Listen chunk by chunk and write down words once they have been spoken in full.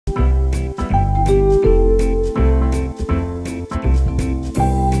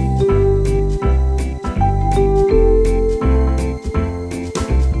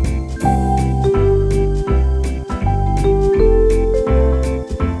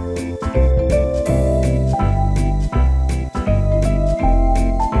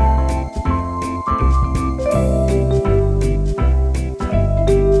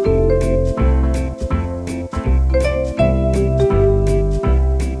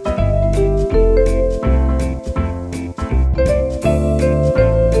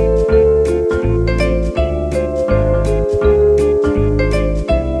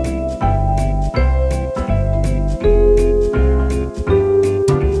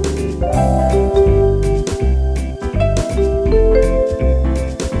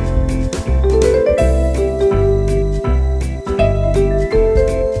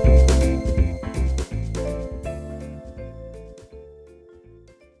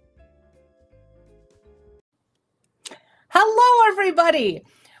everybody.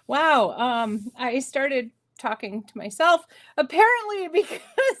 Wow. I started talking to myself apparently because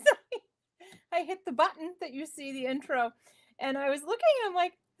I hit the button that you see the intro, and I was looking and I'm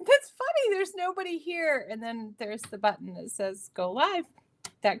like, that's funny. There's nobody here. And then there's the button that says go live.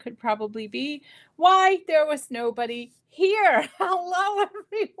 That could probably be why there was nobody here. Hello,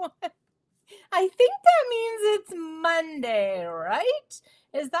 everyone. I think that means it's Monday, right?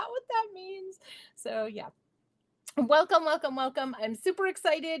 Is that what that means? So, yeah. Welcome, welcome, welcome. I'm super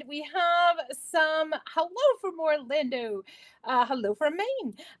excited. We have some hello from Orlando. Hello from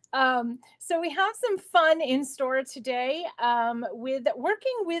Maine. So we have some fun in store today with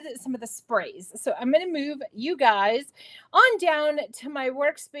working with some of the sprays. So I'm going to move you guys on down to my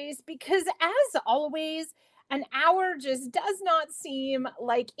workspace because as always, an hour just does not seem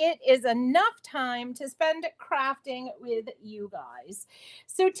like it is enough time to spend crafting with you guys.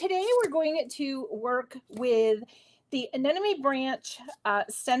 So today we're going to work with the Anemone branch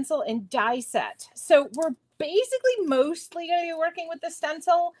stencil and die set. So we're basically mostly going to be working with the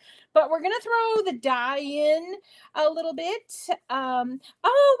stencil, but we're going to throw the die in a little bit. Welcome.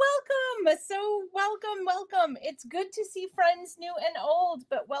 So welcome. It's good to see friends new and old,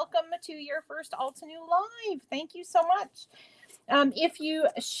 but welcome to your first Altenew Live. Thank you so much. If you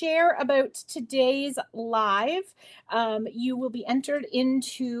share about today's live, you will be entered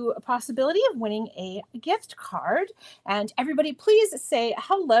into a possibility of winning a gift card. And everybody, please say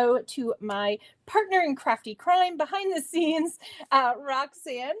hello to my partner in crafty crime behind the scenes,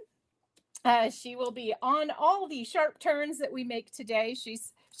 Roxanne. She will be on all the sharp turns that we make today. She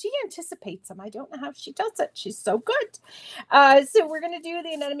anticipates them. I don't know how she does it. She's so good. So we're going to do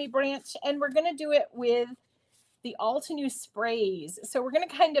the Anemone branch, and we're going to do it with the Altenew sprays. So we're going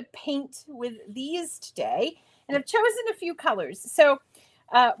to kind of paint with these today, and I've chosen a few colors. So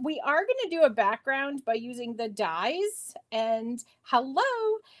we are going to do a background by using the dies and hello,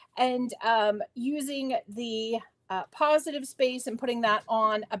 and using the positive space and putting that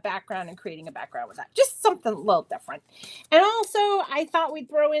on a background and creating a background with that. Just something a little different. And also I thought we'd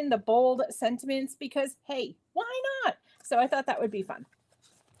throw in the bold sentiments because, hey, why not? So I thought that would be fun.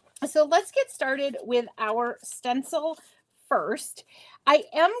 So let's get started with our stencil first. I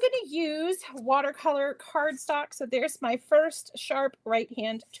am going to use watercolor cardstock. So there's my first sharp right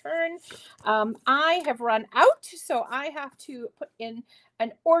hand turn. I have run out, so I have to put in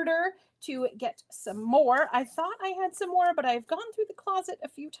an order to get some more. I thought I had some more, but I've gone through the closet a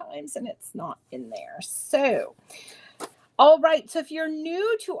few times and it's not in there. So all right, so if you're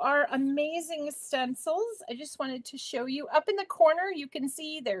new to our amazing stencils, I just wanted to show you up in the corner, you can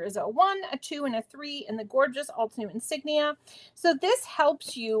see there is a 1, a 2, and a 3 in the gorgeous Altenew insignia. So this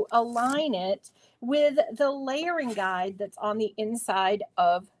helps you align it with the layering guide that's on the inside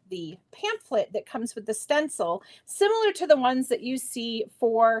of the pamphlet that comes with the stencil, similar to the ones that you see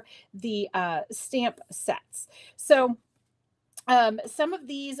for the stamp sets. So some of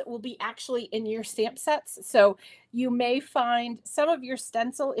these will be actually in your stamp sets. So you may find some of your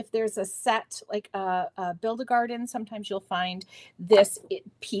stencil, if there's a set like a Build-A-Garden, sometimes you'll find this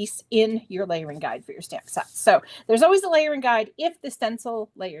piece in your layering guide for your stamp set. So there's always a layering guide if the stencil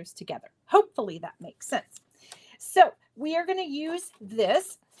layers together. Hopefully that makes sense. So we are going to use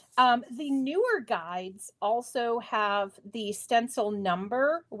this. The newer guides also have the stencil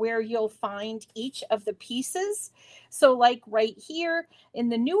number where you'll find each of the pieces. So like right here in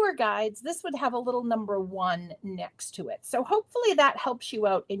the newer guides, this would have a little number 1 next to it. So hopefully that helps you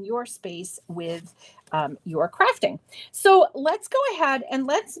out in your space with your crafting. So let's go ahead and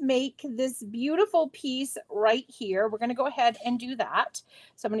let's make this beautiful piece right here. We're going to go ahead and do that.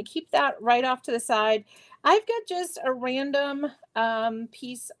 So I'm going to keep that right off to the side. I've got just a random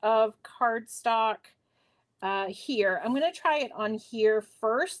piece of cardstock here. I'm going to try it on here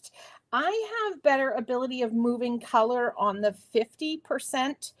first. I have better ability of moving color on the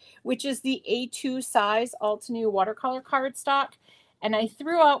 50%, which is the A2 size Altenew watercolor cardstock. And I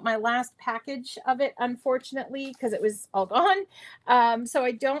threw out my last package of it, unfortunately, because it was all gone. So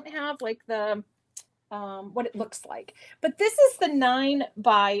I don't have like the what it looks like. But this is the 9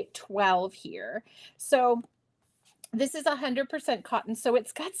 by 12 here. So this is 100% cotton. So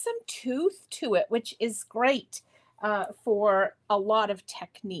it's got some tooth to it, which is great for a lot of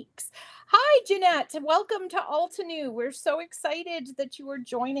techniques. Hi, Jeanette. Welcome to Altenew. We're so excited that you are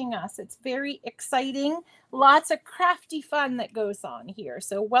joining us. It's very exciting. Lots of crafty fun that goes on here.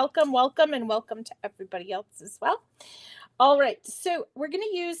 So welcome, and welcome to everybody else as well. All right. So we're going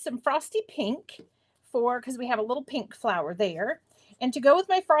to use some frosty pink because we have a little pink flower there. And to go with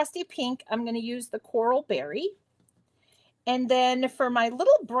my frosty pink, I'm going to use the coral berry. And then for my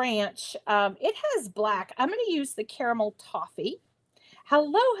little branch, it has black. I'm going to use the caramel toffee.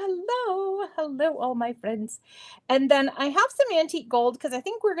 Hello, hello, hello, all my friends. And then I have some antique gold because I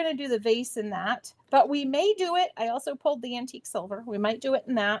think we're going to do the vase in that, but we may do it. I also pulled the antique silver. We might do it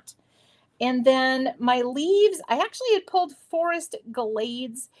in that. And then my leaves, I actually had pulled forest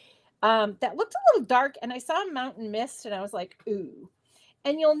glades that looked a little dark, and I saw mountain mist and I was like, ooh.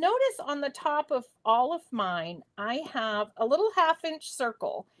 And you'll notice on the top of all of mine, I have a little 1/2-inch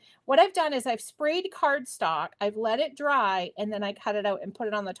circle. What I've done is I've sprayed cardstock, I've let it dry, and then I cut it out and put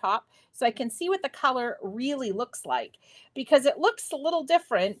it on the top so I can see what the color really looks like, because it looks a little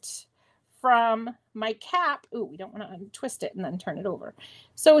different from my cap. Ooh, we don't want to untwist it and then turn it over.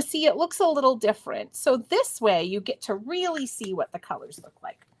 So see, it looks a little different. So this way you get to really see what the colors look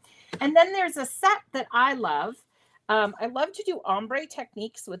like. And then there's a set that I love. I love to do ombre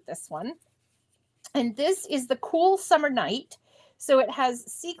techniques with this one. And this is the Cool Summer Night. So it has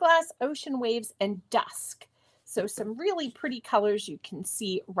sea glass, ocean waves, and dusk. So some really pretty colors you can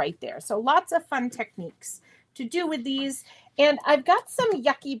see right there. So lots of fun techniques to do with these. And I've got some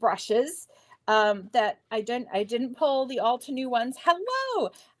yucky brushes that I didn't pull the Altenew ones. Hello!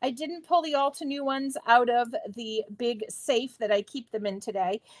 I didn't pull the Altenew ones out of the big safe that I keep them in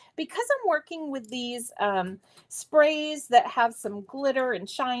today because I'm working with these sprays that have some glitter and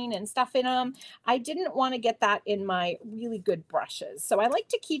shine and stuff in them. I didn't want to get that in my really good brushes. So I like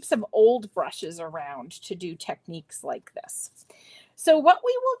to keep some old brushes around to do techniques like this. So what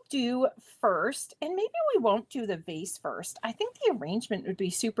we will do first, and maybe we won't do the vase first. I think the arrangement would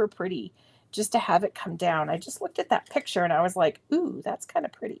be super pretty just to have it come down. I just looked at that picture and I was like, ooh, that's kind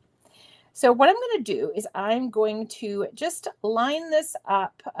of pretty. So what I'm going to do is I'm going to just line this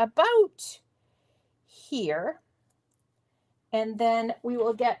up about here. And then we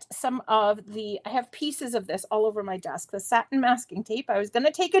will get some of I have pieces of this all over my desk, the satin masking tape. I was going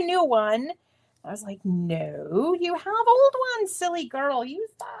to take a new one. I was like, no, you have old ones, silly girl,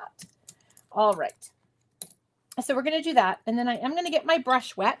 use that. All right. So we're going to do that. And then I am going to get my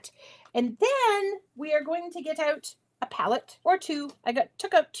brush wet. And then we are going to get out a palette or two. I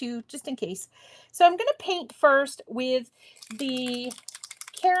took out 2 just in case. So I'm going to paint first with the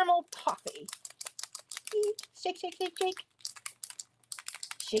caramel toffee. Shake, shake, shake, shake.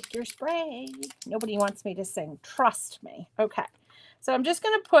 Shake your spray. Nobody wants me to sing. Trust me. Okay. So I'm just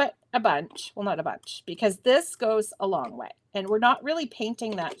going to put a bunch. Well, not a bunch, because this goes a long way. And we're not really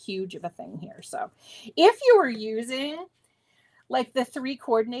painting that huge of a thing here. So if you were using like the 3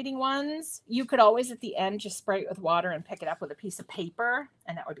 coordinating ones, you could always at the end just spray it with water and pick it up with a piece of paper.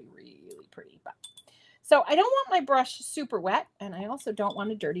 And that would be really pretty. But so I don't want my brush super wet. And I also don't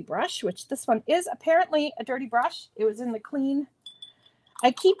want a dirty brush, which this one is apparently a dirty brush. It was in the clean.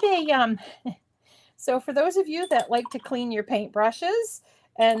 I keep a, so for those of you that like to clean your paint brushes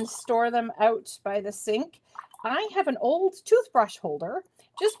and store them out by the sink, I have an old toothbrush holder,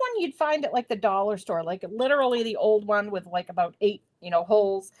 just one you'd find at like the dollar store, like literally the old one with like about 8,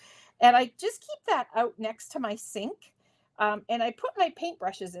 holes. And I just keep that out next to my sink. And I put my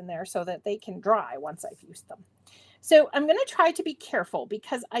paintbrushes in there so that they can dry once I've used them. So I'm going to try to be careful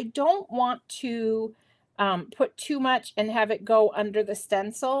because I don't want to put too much and have it go under the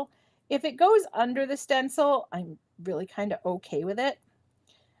stencil. If it goes under the stencil, I'm really kind of okay with it.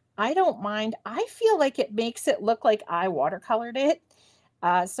 I don't mind. I feel like it makes it look like I watercolored it.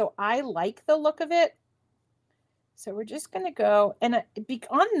 So I like the look of it. So we're just going to go and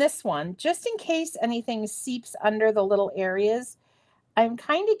on this one, just in case anything seeps under the little areas, I'm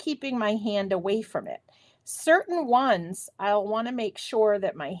kind of keeping my hand away from it. Certain ones, I'll want to make sure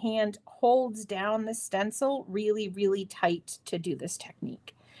that my hand holds down the stencil really, really tight to do this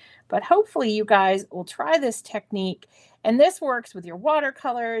technique. But hopefully you guys will try this technique. And this works with your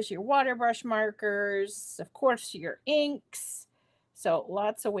watercolors, your water brush markers, of course, your inks. So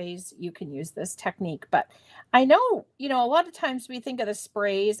lots of ways you can use this technique. But I know, a lot of times we think of the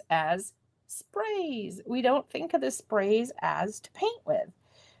sprays as sprays. We don't think of the sprays as to paint with.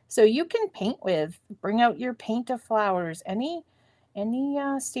 So you can paint with, bring out your paint of flowers, any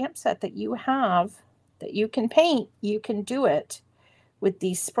stamp set that you have that you can paint, you can do it with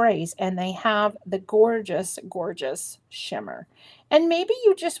these sprays, and they have the gorgeous, gorgeous shimmer. And maybe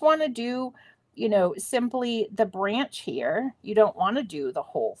you just want to do, simply the branch here. You don't want to do the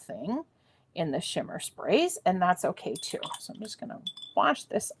whole thing in the shimmer sprays, and that's okay too. So I'm just going to wash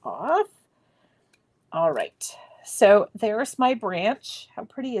this off. All right. So there's my branch. How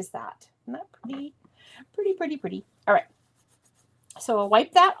pretty is that? Isn't that pretty? Pretty, pretty, pretty. All right. So I'll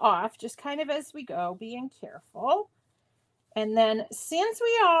wipe that off just kind of as we go, being careful. And then since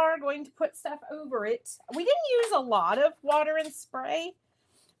we are going to put stuff over it, we didn't use a lot of water and spray,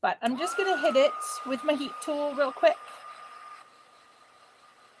 but I'm just going to hit it with my heat tool real quick.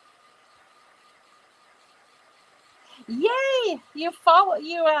 Yay! You fell on a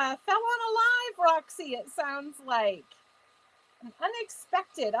live, Roxy, it sounds like.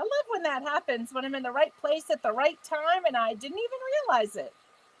 Unexpected. I love when that happens, when I'm in the right place at the right time and I didn't even realize it.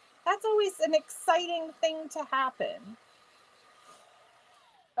 That's always an exciting thing to happen.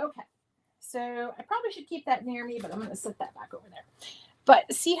 Okay, so I probably should keep that near me, but I'm going to set that back over there.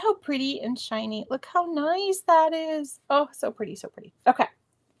 But see how pretty and shiny. Look how nice that is. Oh, so pretty, so pretty. Okay.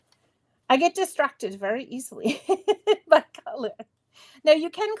 I get distracted very easily by color. Now you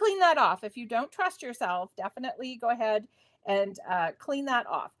can clean that off. If you don't trust yourself, definitely go ahead and clean that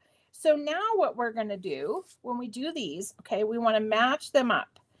off. So now what we're going to do when we do these, okay, we want to match them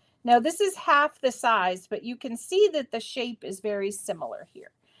up. Now this is half the size, but you can see that the shape is very similar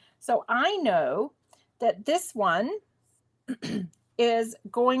here. So I know that this one is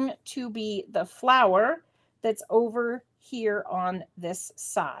going to be the flower that's over here on this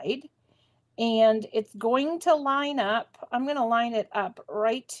side. And it's going to line up, I'm going to line it up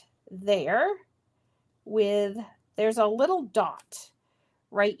right there with, there's a little dot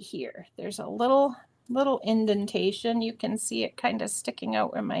right here. There's a little indentation. You can see it kind of sticking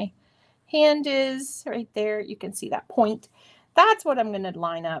out where my hand is right there. You can see that point. That's what I'm going to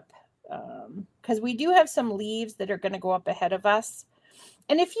line up because we do have some leaves that are going to go up ahead of us.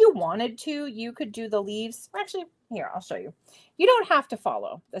 And if you wanted to, you could do the leaves. Actually, here, I'll show you. You don't have to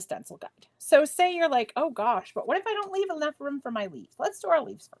follow the stencil guide. So say you're like, oh gosh, but what if I don't leave enough room for my leaves? Let's do our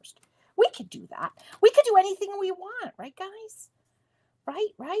leaves first. We could do that. We could do anything we want, right, guys?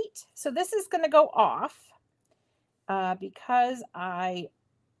 Right. So this is going to go off because I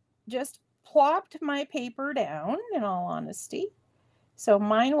just plopped my paper down, in all honesty. So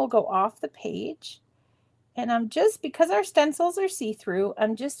mine will go off the page. And I'm just, because our stencils are see-through,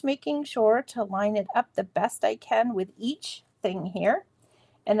 I'm just making sure to line it up the best I can with each thing here.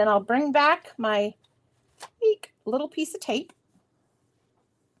 And then I'll bring back my little piece of tape.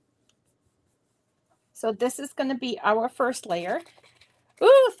 So this is going to be our first layer.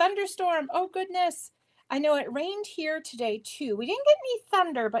 Ooh, thunderstorm. Oh, goodness. I know it rained here today, too. We didn't get any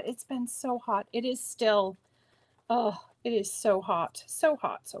thunder, but it's been so hot. It is still, oh, it is so hot. So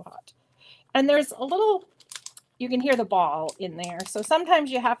hot, so hot. And there's a little, you can hear the ball in there. So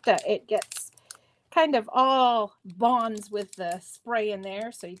sometimes you have to, it gets kind of all bonds with the spray in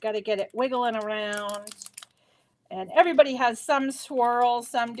there. So you've got to get it wiggling around. And everybody has some swirl,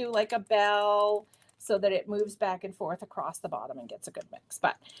 some do like a bell so that it moves back and forth across the bottom and gets a good mix.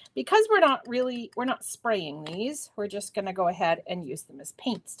 But because we're not spraying these, we're just going to go ahead and use them as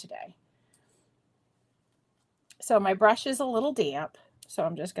paints today. So my brush is a little damp. So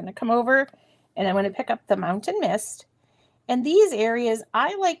I'm just going to come over and I'm going to pick up the Mountain Mist. And these areas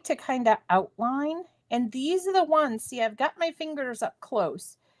I like to kind of outline. And these are the ones, see, I've got my fingers up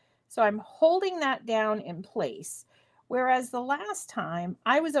close. So I'm holding that down in place. Whereas the last time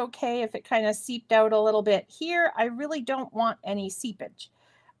I was okay if it kind of seeped out a little bit. Here, I really don't want any seepage.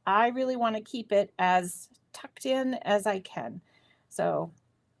 I really want to keep it as tucked in as I can. So,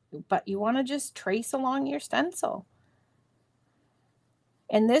 but you want to just trace along your stencil.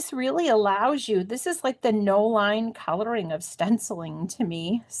 And this really allows you, this is like the no line coloring of stenciling to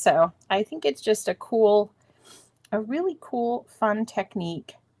me. So I think it's just a really cool, fun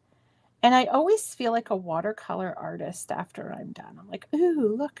technique. And I always feel like a watercolor artist after I'm done. I'm like,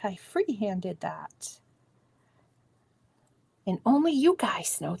 ooh, look, I freehanded that. And only you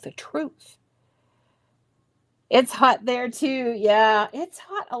guys know the truth. It's hot there too. Yeah, it's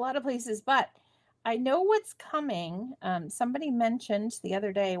hot a lot of places, but I know what's coming. Somebody mentioned the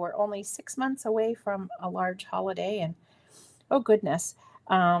other day, we're only 6 months away from a large holiday. And oh goodness,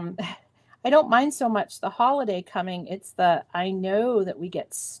 I don't mind so much the holiday coming. It's I know that we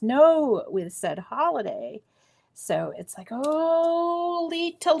get snow with said holiday. So it's like,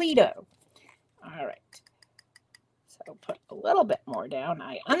 holy Toledo. All right. So put a little bit more down.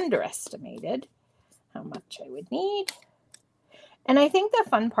 I underestimated how much I would need. And I think the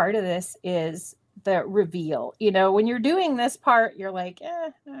fun part of this is the reveal. You know, when you're doing this part, you're like,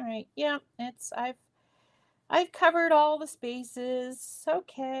 all right, yeah, I've covered all the spaces.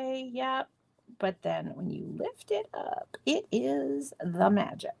 Okay, yeah. But then when you lift it up, it is the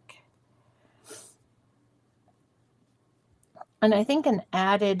magic. And I think an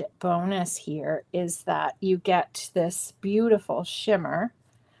added bonus here is that you get this beautiful shimmer.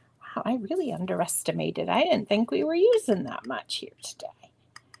 Wow, I really underestimated. I didn't think we were using that much here today.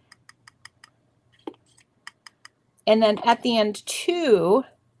 And then at the end too,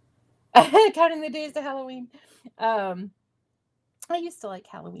 counting the days to Halloween. I used to like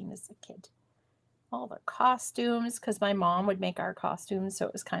Halloween as a kid. All the costumes, because my mom would make our costumes, so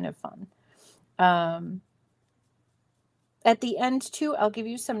it was kind of fun. At the end too, I'll give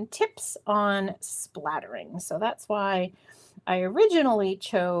you some tips on splattering. So that's why I originally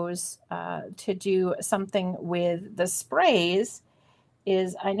chose to do something with the sprays.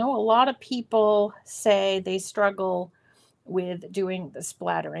 Is I know a lot of people say they struggle with doing the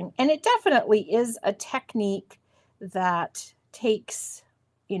splattering, and it definitely is a technique that takes,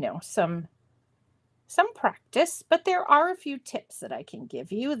 you know, some practice, but there are a few tips that I can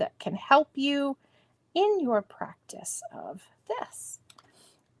give you that can help you in your practice of this.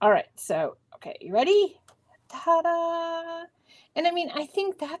 All right, so okay, you ready? Ta-da! And I mean, I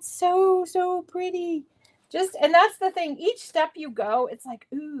think that's so pretty. And that's the thing, each step you go, it's like,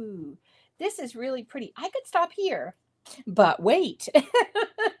 ooh, this is really pretty. I could stop here, but wait.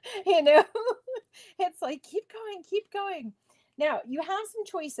 You know, it's like, keep going, keep going. Now, you have some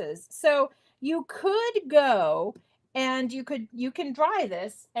choices. So you could go and you can dry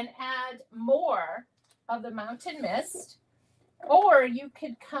this and add more of the mountain mist, or you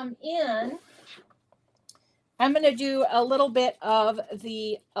could come in. I'm going to do a little bit of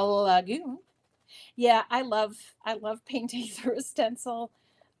the lagoon. Yeah, I love painting through a stencil.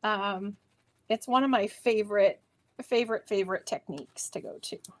 It's one of my favorite techniques to go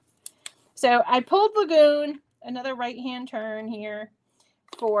to. So I pulled lagoon, another right hand turn here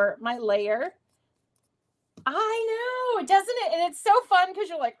for my layer. I know, doesn't it? And it's so fun because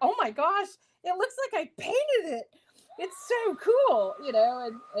you're like, oh my gosh, it looks like I painted it. It's so cool, you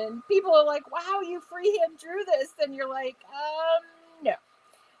know, and people are like, wow, you freehand drew this. And you're like, no.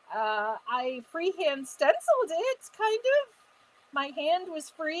 I freehand stenciled it, kind of. My hand was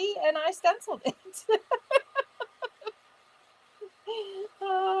free and I stenciled it.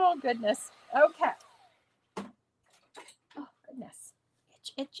 Oh, goodness. Okay. Oh, goodness.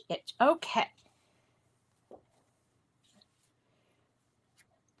 Itch, itch, itch. Okay.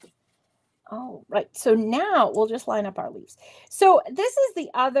 All right, so now we'll just line up our leaves. So this is the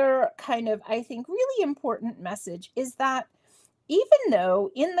other kind of, I think, really important message, is that even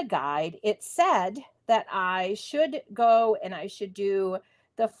though in the guide it said that I should go and I should do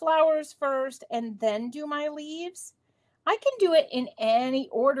the flowers first and then do my leaves, I can do it in any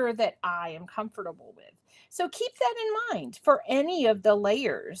order that I am comfortable with. So keep that in mind for any of the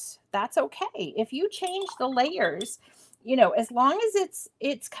layers. That's okay. If you change the layers, you know, as long as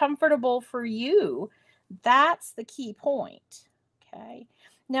it's comfortable for you, that's the key point. Okay.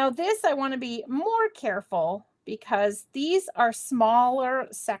 Now this, I want to be more careful because these are smaller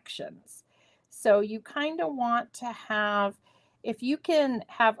sections. So you kind of want to have, if you can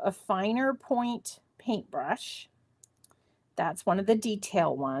have a finer point paintbrush, that's one of the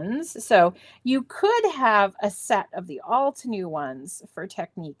detail ones. So you could have a set of the Altenew ones for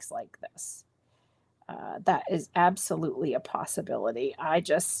techniques like this. That is absolutely a possibility. I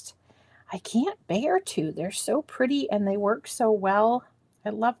can't bear to. They're so pretty and they work so well. I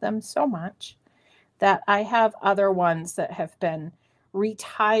love them so much that I have other ones that have been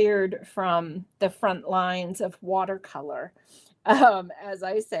retired from the front lines of watercolor, as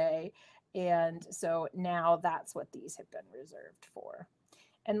I say. And so now that's what these have been reserved for.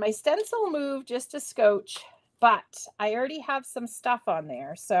 And my stencil moved just a scotch, but I already have some stuff on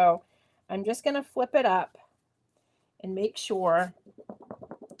there. So I'm just going to flip it up and make sure.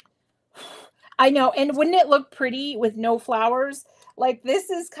 I know. And wouldn't it look pretty with no flowers? Like, this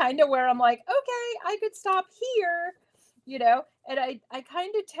is kind of where I'm like, okay, I could stop here, you know, and I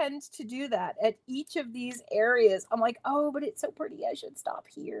kind of tend to do that at each of these areas. I'm like, oh, but it's so pretty, I should stop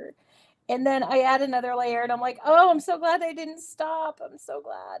here. And then I add another layer and I'm like, oh, I'm so glad I didn't stop. I'm so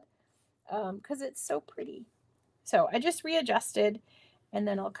glad, because it's so pretty. So I just readjusted and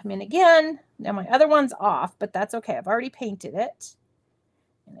then I'll come in again. Now my other one's off, but that's okay. I've already painted it.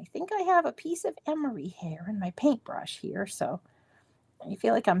 And I think I have a piece of emery hair in my paintbrush here, so I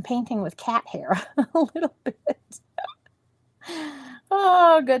feel like I'm painting with cat hair a little bit.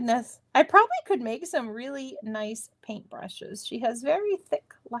 Oh, goodness. I probably could make some really nice paintbrushes. She has very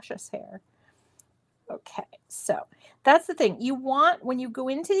thick, luscious hair. Okay, so that's the thing. You want, when you go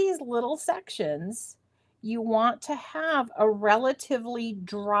into these little sections, you want to have a relatively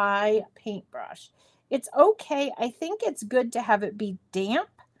dry paintbrush. It's okay. I think it's good to have it be damp,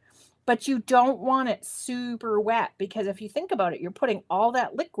 but you don't want it super wet, because if you think about it, you're putting all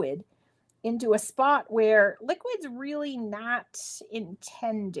that liquid into a spot where liquid's really not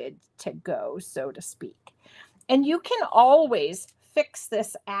intended to go, so to speak. And you can always fix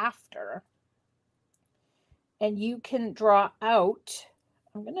this after. and you can draw out.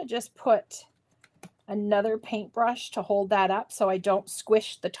 I'm going to just put another paintbrush to hold that up so I don't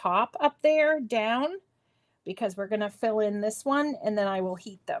squish the top up there down, because we're going to fill in this one and then I will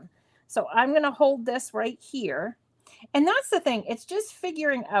heat them. So I'm going to hold this right here. And that's the thing. It's just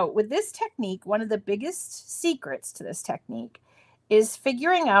figuring out with this technique. One of the biggest secrets to this technique is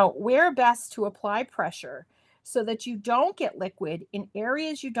figuring out where best to apply pressure so that you don't get liquid in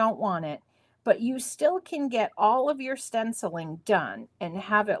areas you don't want it, but you still can get all of your stenciling done and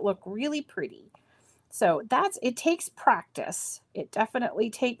have it look really pretty. So it takes practice. It definitely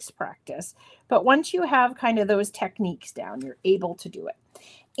takes practice. But once you have kind of those techniques down, you're able to do it.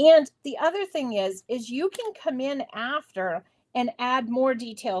 And the other thing is you can come in after and add more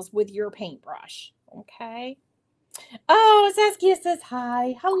details with your paintbrush. Okay. Oh, Saskia says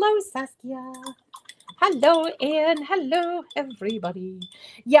hi. Hello, Saskia. Hello, Anne. Hello, everybody.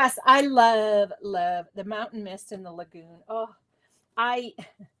 Yes, I love the mountain mist in the lagoon. Oh, I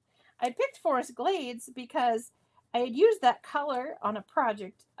picked Forest Glades because I had used that color on a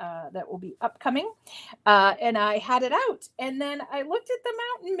project that will be upcoming, and I had it out. And then I looked at the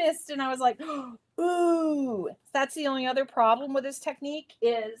mountain mist, and I was like, ooh. That's the only other problem with this technique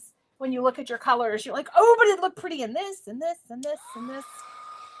is when you look at your colors, you're like, oh, but it looked pretty in this, and this, and this, and this.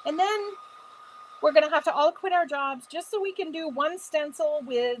 And then we're going to have to all quit our jobs just so we can do one stencil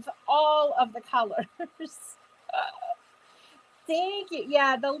with all of the colors. Thank you.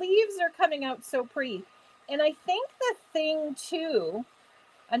 Yeah, the leaves are coming out so pretty. And I think the thing too,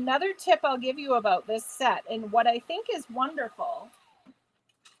 another tip I'll give you about this set and what I think is wonderful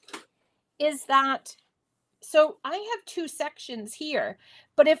is that, so I have two sections here,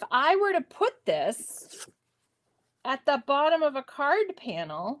 but if I were to put this at the bottom of a card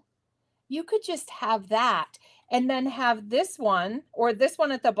panel, you could just have that and then have this one or this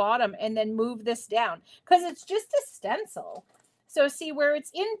one at the bottom and then move this down because it's just a stencil. So see where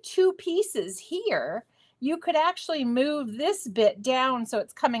it's in two pieces here, you could actually move this bit down so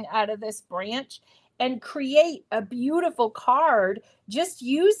it's coming out of this branch and create a beautiful card just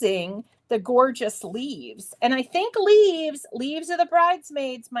using the gorgeous leaves. And I think leaves are the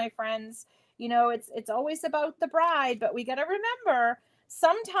bridesmaids, my friends. You know, it's always about the bride, but we got to remember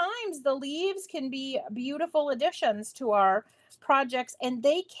sometimes the leaves can be beautiful additions to our projects and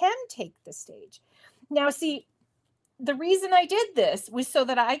they can take the stage. Now, see, the reason I did this was so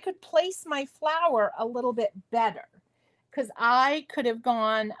that I could place my flower a little bit better because I could have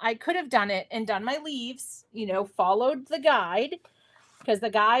done it and done my leaves, you know, followed the guide because the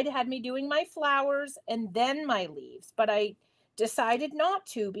guide had me doing my flowers and then my leaves, but I decided not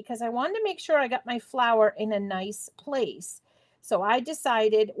to because I wanted to make sure I got my flower in a nice place. So I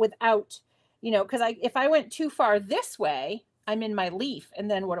decided without, you know, because if I went too far this way, I'm in my leaf. And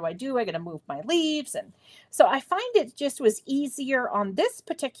then what do? I got to move my leaves. And so I find it just was easier on this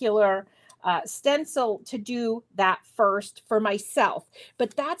particular stencil to do that first for myself.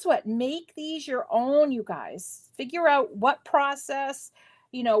 But that's what, make these your own, you guys. Figure out what process,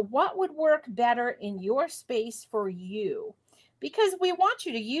 you know, what would work better in your space for you. Because we want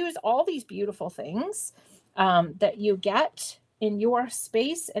you to use all these beautiful things that you get in your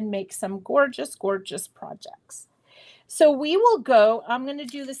space and make some gorgeous, gorgeous projects. So we will go, I'm going to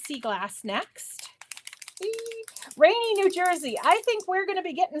do the sea glass next. Rainy New Jersey. I think we're going to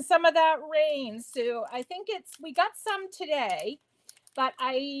be getting some of that rain. So I think we got some today, but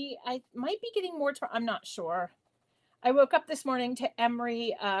I might be getting more, I'm not sure. I woke up this morning to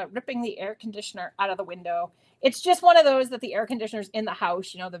Emery ripping the air conditioner out of the window. It's just one of those that the air conditioner's in the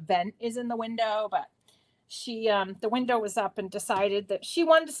house, you know, the vent is in the window, but the window was up and decided that she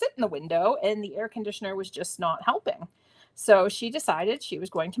wanted to sit in the window and the air conditioner was just not helping. So she decided she was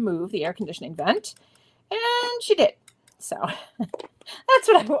going to move the air conditioning vent and she did. So that's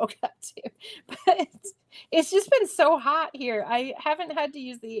what I woke up to. But it's just been so hot here. I haven't had to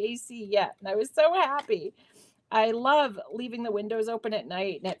use the AC yet. And I was so happy. I love leaving the windows open at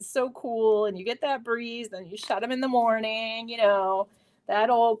night and it's so cool. And you get that breeze, then you shut them in the morning, you know, that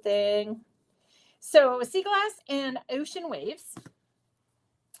old thing. So sea glass and ocean waves.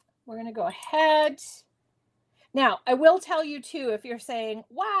 We're going to go ahead. Now, I will tell you too, if you're saying,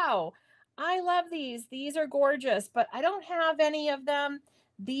 wow, I love these. These are gorgeous, but I don't have any of them.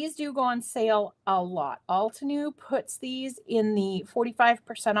 These do go on sale a lot. Altenew puts these in the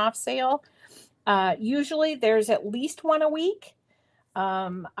 45% off sale. Usually there's at least one a week.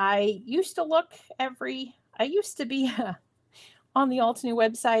 I used to be on the Altenew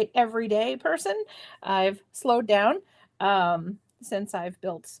website every day person. I've slowed down since I've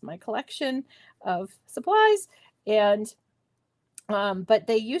built my collection of supplies. And But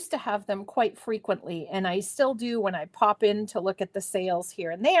they used to have them quite frequently, and I still do when I pop in to look at the sales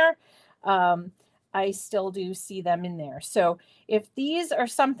here and there. I still do see them in there. So if these are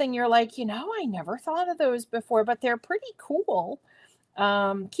something you're like, I never thought of those before, but they're pretty cool.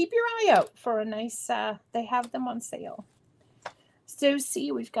 Keep your eye out for a nice, they have them on sale. So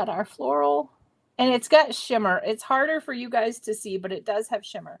see, we've got our floral, and it's got shimmer. It's harder for you guys to see, but it does have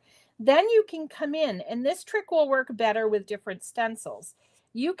shimmer. Then you can come in, and this trick will work better with different stencils.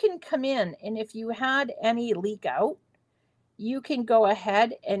 You can come in, and if you had any leak out, you can go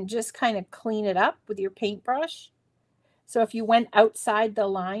ahead and just kind of clean it up with your paintbrush. So if you went outside the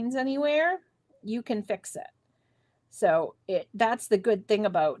lines anywhere, you can fix it. So that's the good thing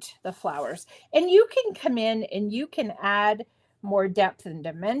about the flowers. And you can come in and you can add more depth and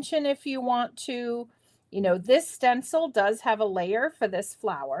dimension if you want to. This stencil does have a layer for this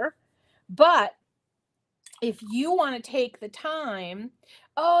flower, but if you want to take the time,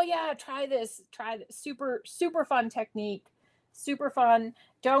 oh yeah, try this, super, super fun technique. Super fun.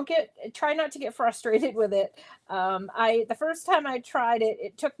 Try not to get frustrated with it. The first time I tried it,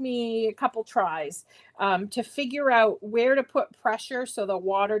 it took me a couple tries to figure out where to put pressure so the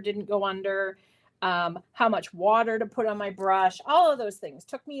water didn't go under, how much water to put on my brush, all of those things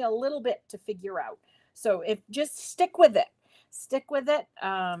took me a little bit to figure out. So just stick with it.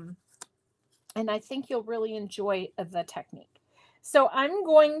 And I think you'll really enjoy the technique. So I'm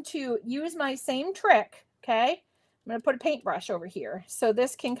going to use my same trick. Okay. I'm going to put a paintbrush over here so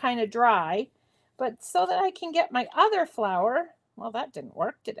this can kind of dry, but so that I can get my other flower. Well, that didn't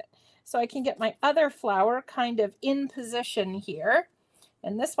work, did it? So I can get my other flower kind of in position here.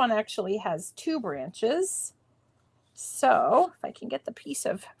 And this one actually has 2 branches. So if I can get the piece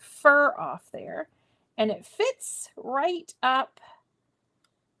of fur off there, and it fits right up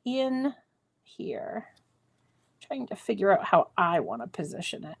in here. Trying to figure out how I want to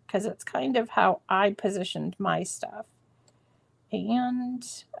position it, because it's kind of how I positioned my stuff. And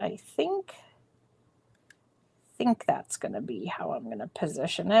I think that's going to be how I'm going to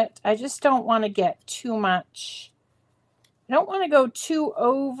position it. I just don't want to get too much. I don't want to go too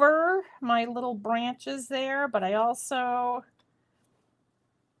over my little branches there, but I also,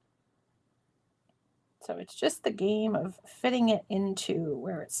 so it's just the game of fitting it into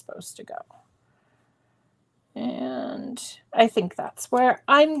where it's supposed to go. And I think that's where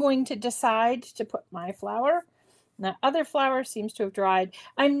I'm going to decide to put my flower. That other flower seems to have dried.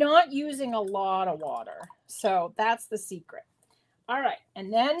 I'm not using a lot of water, so that's the secret. All right,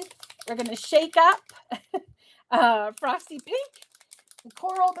 and then we're going to shake up Frosty Pink and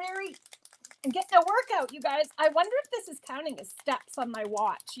Coral Berry and get a workout, you guys. I wonder if this is counting as steps on my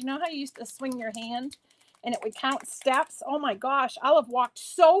watch. You know how you used to swing your hand and it would count steps? Oh my gosh, I'll have walked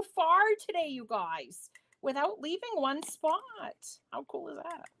so far today, you guys, without leaving one spot. How cool is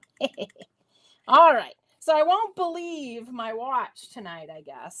that? All right. So I won't believe my watch tonight, I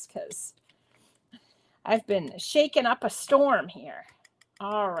guess, because I've been shaking up a storm here.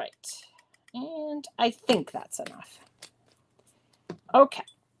 All right. And I think that's enough. Okay.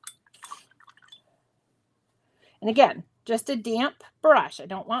 And again, just a damp brush. I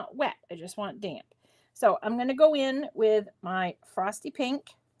don't want wet. I just want damp. So I'm going to go in with my Frosty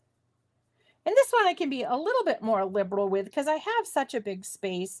Pink. And this one I can be a little bit more liberal with because I have such a big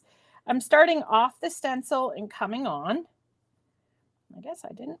space. I'm starting off the stencil and coming on. I guess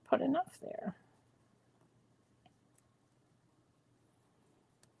I didn't put enough there.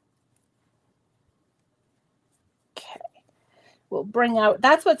 Okay. We'll bring out,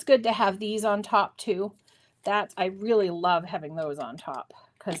 that's what's good to have these on top too. I really love having those on top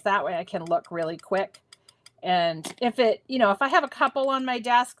because that way I can look really quick. And if if I have a couple on my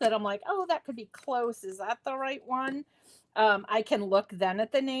desk that I'm like, oh, that could be close. Is that the right one? I can look then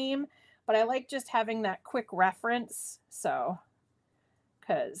at the name, but I like just having that quick reference. So,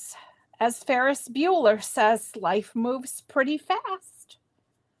 because as Ferris Bueller says, life moves pretty fast.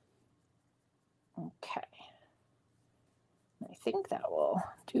 Okay. I think that will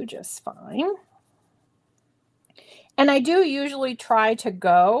do just fine. And I do usually try to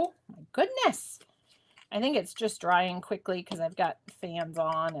go, my goodness, I think it's just drying quickly because I've got fans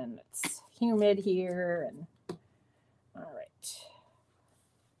on and it's humid here. And all right.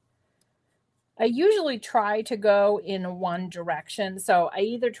 I usually try to go in one direction. So I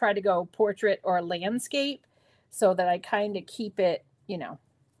either try to go portrait or landscape so that I kind of keep it,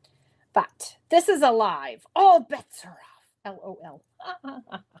 But this is alive. All bets are off. LOL.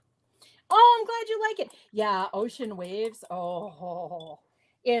 Oh, I'm glad you like it. Yeah, ocean waves. Oh,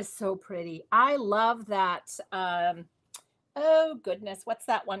 is so pretty. I love that. Oh goodness, what's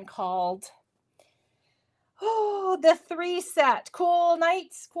that one called? Oh, the 3 set. Cool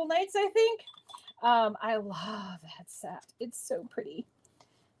Nights, I think. I love that set. It's so pretty.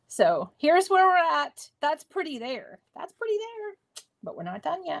 So here's where we're at. That's pretty there. That's pretty there. But we're not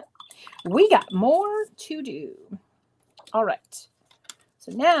done yet. We got more to do. All right.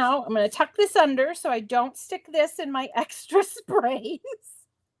 So now I'm going to tuck this under so I don't stick this in my extra sprays.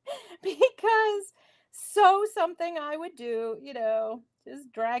 Because something I would do, you know,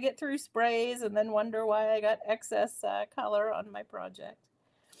 just drag it through sprays and then wonder why I got excess color on my project.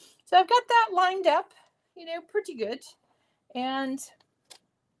 So I've got that lined up, you know, pretty good. And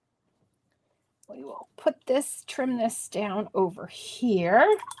we will trim this down over here.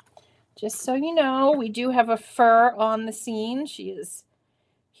 Just so you know, we do have a fur on the scene. She is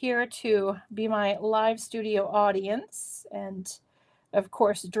here to be my live studio audience and, of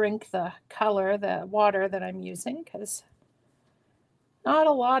course, drink the water that I'm using, because not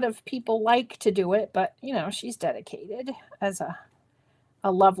a lot of people like to do it, but, you know, she's dedicated as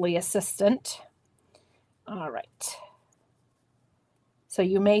a lovely assistant. All right. So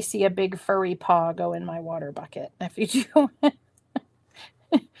you may see a big furry paw go in my water bucket if you do.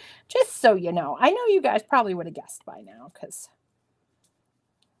 Just so you know. I know you guys probably would have guessed by now because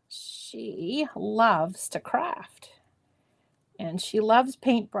she loves to craft. And she loves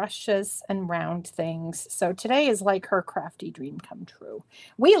paintbrushes and round things. So today is like her crafty dream come true.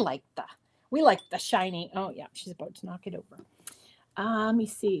 We like the shiny. Oh yeah, she's about to knock it over. Let me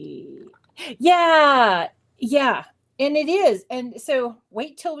see. Yeah. And it is. And so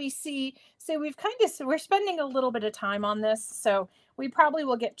wait till we see. So we're spending a little bit of time on this. So we probably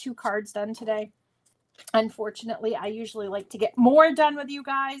will get 2 cards done today. Unfortunately, I usually like to get more done with you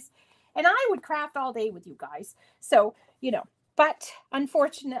guys. And I would craft all day with you guys. So, you know, but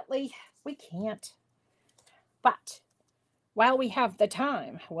unfortunately, we can't. But while we have the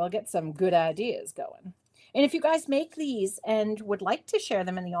time, we'll get some good ideas going. And if you guys make these and would like to share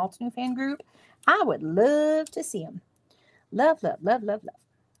them in the Altenew fan group, I would love to see them. Love.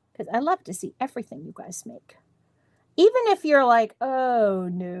 Because I love to see everything you guys make. Even if you're like, oh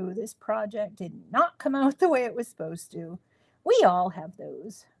no, this project did not come out the way it was supposed to. We all have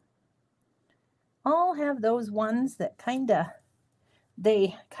those. All have those ones that kind of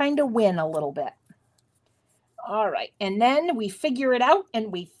win a little bit. All right. And then we figure it out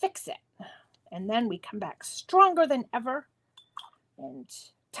and we fix it. And then we come back stronger than ever and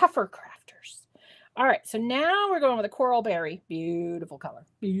tougher crafters. All right, so now we're going with a coral berry. Beautiful color.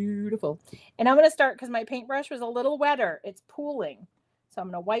 Beautiful. And I'm going to start because my paintbrush was a little wetter. It's pooling. So I'm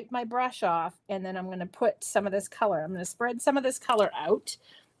going to wipe my brush off, and then I'm going to put some of this color. I'm going to spread some of this color out.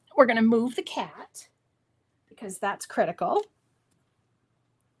 We're going to move the cat because that's critical.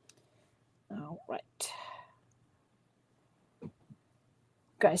 All right. You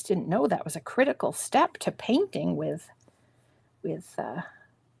guys didn't know that was a critical step to painting with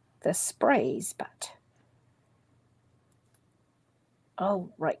the sprays, but all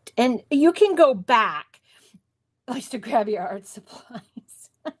right. And you can go back at least to grab your art supplies.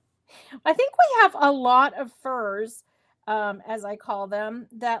 I think we have a lot of furs, as I call them,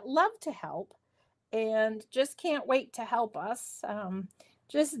 that love to help and just can't wait to help us.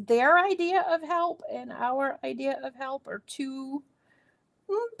 Just their idea of help and our idea of help are 2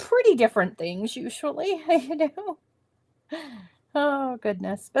 pretty different things usually, you know. Oh,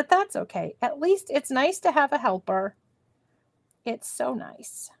 goodness. But that's okay. At least it's nice to have a helper. It's so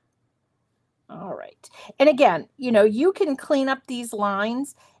nice. All right. And again, you know, you can clean up these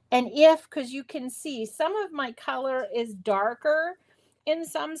lines. And because you can see some of my color is darker in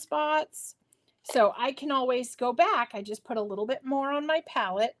some spots. So I can always go back. I just put a little bit more on my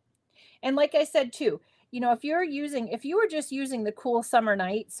palette. And like I said, too, you know, if you were just using the cool summer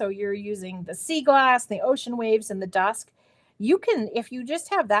night, so you're using the sea glass, the ocean waves, and the dusk, you can, if you just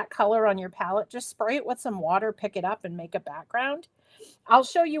have that color on your palette, just spray it with some water, pick it up, and make a background. I'll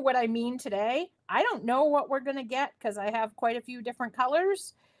show you what I mean today. I don't know what we're going to get because I have quite a few different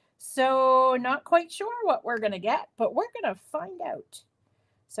colors. So not quite sure what we're going to get, but we're going to find out.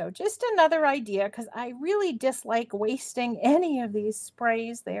 So just another idea, because I really dislike wasting any of these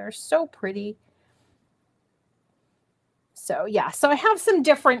sprays. They are so pretty. So yeah, so I have some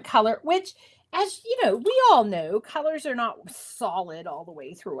different color, which, as you know, we all know colors are not solid all the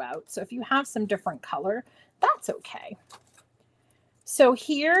way throughout. So if you have some different color, that's okay. So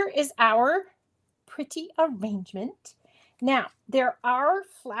here is our pretty arrangement. Now, there are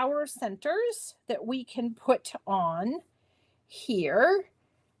flower centers that we can put on here.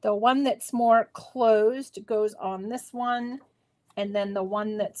 The one that's more closed goes on this one, and then the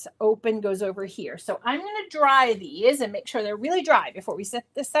one that's open goes over here. So I'm going to dry these and make sure they're really dry before we set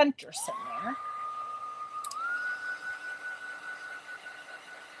the centers in there.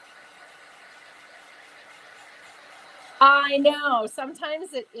 I know.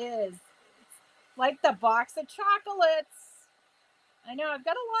 Sometimes it is. Like the box of chocolates. I know. I've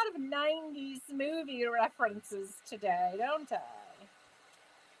got a lot of 90s movie references today, don't I?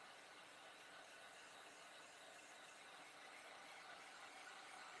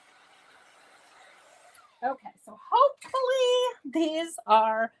 Okay, so hopefully these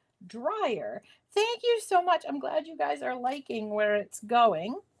are drier. Thank you so much. I'm glad you guys are liking where it's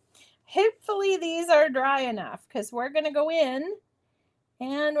going. Hopefully these are dry enough because we're going to go in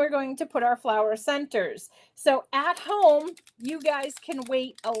and we're going to put our flower centers. So at home, you guys can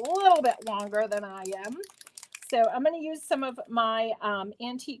wait a little bit longer than I am. So I'm going to use some of my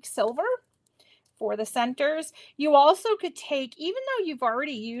antique silver for the centers. You also could take, even though you've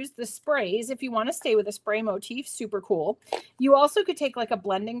already used the sprays, if you want to stay with a spray motif, super cool. You also could take like a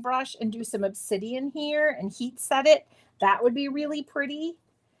blending brush and do some obsidian here and heat set it. That would be really pretty.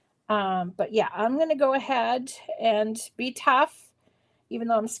 But yeah, I'm going to go ahead and be tough, even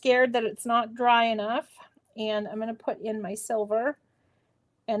though I'm scared that it's not dry enough. And I'm going to put in my silver.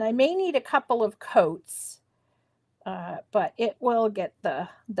 And I may need a couple of coats, but it will get the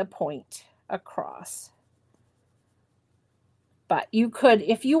point across. But you could,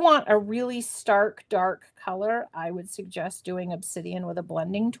 if you want a really stark dark color, I would suggest doing obsidian with a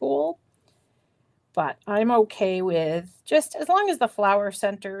blending tool. But I'm okay with just as long as the flower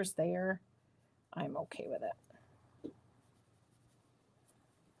center's there, I'm okay with it.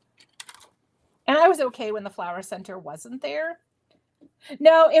 And I was okay when the flower center wasn't there.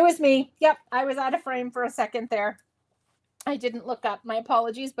 No, it was me. Yep, I was out of frame for a second there. I didn't look up. My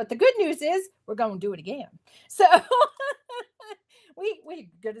apologies. But the good news is we're going to do it again. So we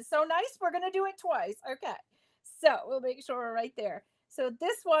good. It's so nice. We're going to do it twice. Okay. So we'll make sure we're right there. So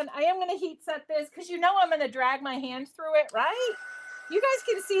this one, I am going to heat set this because you know I'm going to drag my hand through it, right? You guys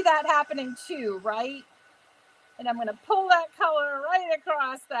can see that happening too, right? And I'm going to pull that color right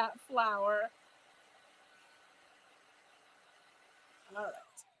across that flower. All right.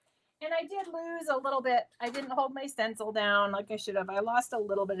 And I did lose a little bit. I didn't hold my stencil down like I should have. I lost a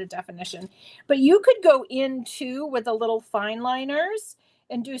little bit of definition. But you could go in too with the little fine liners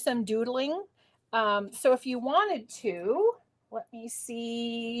and do some doodling. So if you wanted to, let me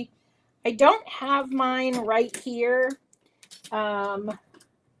see. I don't have mine right here. Trying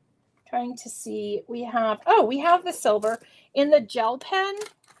to see. We have the silver in the gel pen.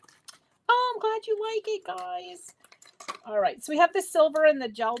 Oh, I'm glad you like it, guys. All right, so we have the silver and the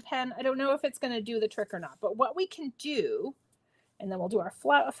gel pen. I don't know if it's going to do the trick or not, but what we can do, and then we'll do our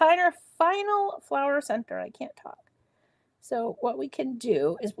final flower center. I can't talk. So what we can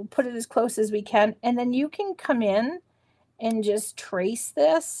do is we'll put it as close as we can, and then you can come in and just trace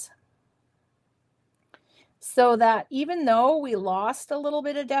this so that even though we lost a little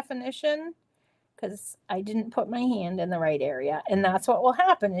bit of definition, because I didn't put my hand in the right area, and that's what will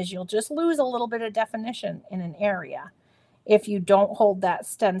happen is you'll just lose a little bit of definition in an area if you don't hold that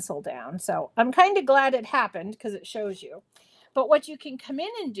stencil down. So I'm kind of glad it happened because it shows you. But what you can come in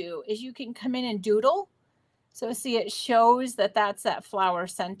and do is you can come in and doodle. So see, it shows that that's that flower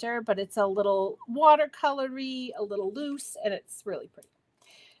center, but it's a little watercolory, a little loose, and it's really pretty.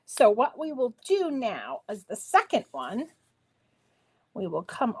 So what we will do now is the second one, we will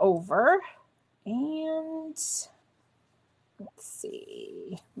come over and let's see,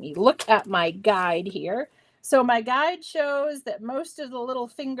 let me look at my guide here. So my guide shows that most of the little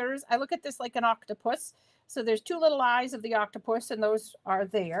fingers, I look at this like an octopus. So there's two little eyes of the octopus and those are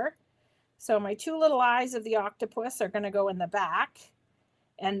there. So my two little eyes of the octopus are going to go in the back.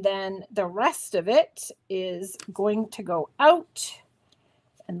 And then the rest of it is going to go out.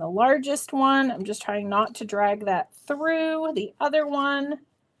 And the largest one, I'm just trying not to drag that through. The other one,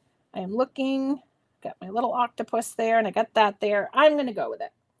 I'm looking, got my little octopus there and I got that there. I'm going to go with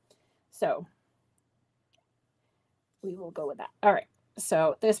it. So we will go with that. All right.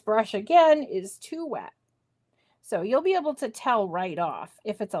 So this brush again is too wet. So you'll be able to tell right off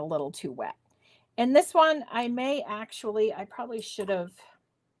if it's a little too wet. And this one I probably should have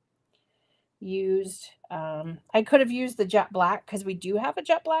used, I could have used the jet black because we do have a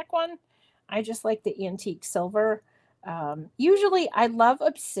jet black one. I just like the antique silver. Usually I love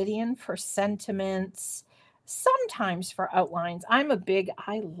obsidian for sentiments, sometimes for outlines. I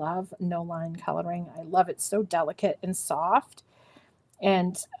love no line coloring. I love it so delicate and soft.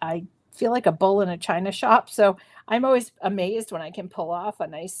 And I feel like a bull in a china shop. So I'm always amazed when I can pull off a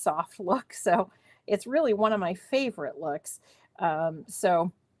nice soft look. So it's really one of my favorite looks.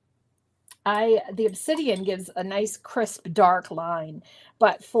 The obsidian gives a nice crisp dark line,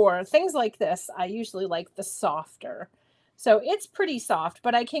 but for things like this I usually like the softer. So it's pretty soft,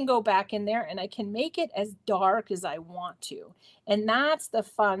 but I can go back in there and I can make it as dark as I want to. And that's the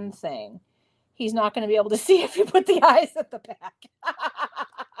fun thing. He's not going to be able to see if you put the eyes at the back.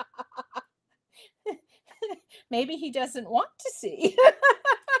 Maybe he doesn't want to see.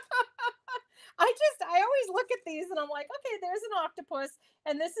 I always look at these and I'm like, okay, there's an octopus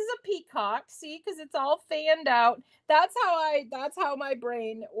and this is a peacock. See, because it's all fanned out. That's how my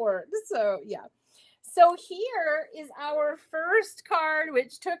brain works. So yeah. So here is our first card,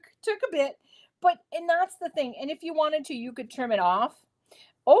 which took a bit, and that's the thing. And if you wanted to, you could trim it off.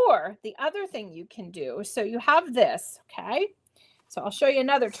 Or the other thing you can do, so you have this, okay? So I'll show you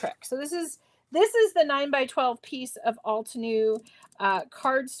another trick. So this is the 9x12 piece of Altenew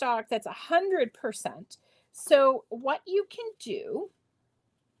cardstock that's 100%. So what you can do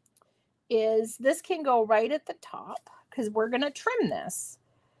is this can go right at the top because we're going to trim this.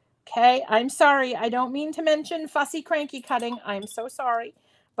 Okay, I'm sorry. I don't mean to mention fussy cranky cutting. I'm so sorry,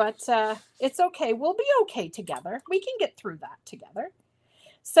 but it's okay. We'll be okay together. We can get through that together.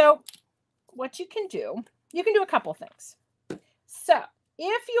 So what you can do a couple things. So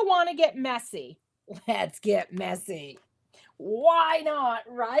if you want to get messy, let's get messy. Why not,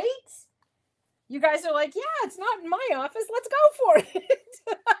 right? You guys are like, yeah, it's not in my office. Let's go for it.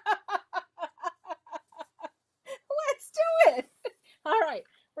 Let's do it. All right.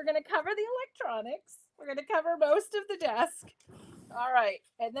 We're going to cover the electronics. We're going to cover most of the desk. All right.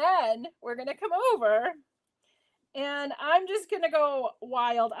 And then we're going to come over and I'm just going to go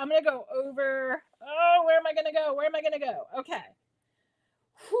wild. I'm going to go over. Oh, where am I going to go? Where am I going to go? Okay.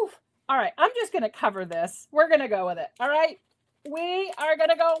 Whew. All right. I'm just going to cover this. We're going to go with it. All right. We are going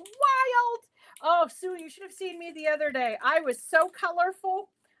to go wild. Oh, Sue, you should have seen me the other day. I was so colorful.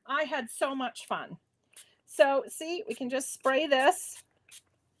 I had so much fun. So see, we can just spray this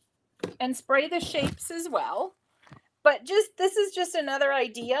and spray the shapes as well. But this is just another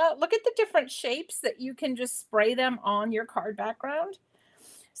idea. Look at the different shapes that you can just spray them on your card background.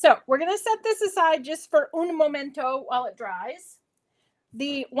 So we're going to set this aside just for un momento while it dries.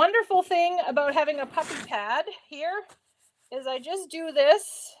 The wonderful thing about having a puppy pad here is I just do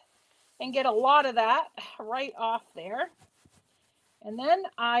this and get a lot of that right off there. And then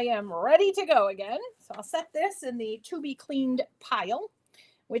I am ready to go again. So I'll set this in the to be cleaned pile,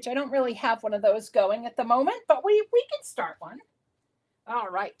 which I don't really have one of those going at the moment, but we can start one. All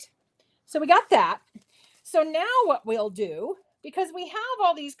right. So we got that. So now what we'll do, because we have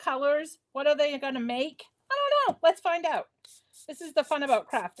all these colors, what are they going to make? I don't know. Let's find out. This is the fun about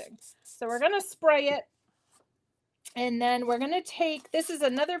crafting. So we're going to spray it. And then we're going to take, this is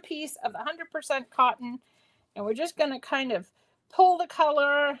another piece of 100% cotton, and we're just going to kind of pull the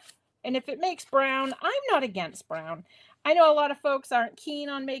color. And if it makes brown, I'm not against brown. I know a lot of folks aren't keen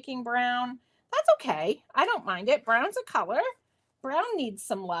on making brown. That's okay. I don't mind it. Brown's a color. Brown needs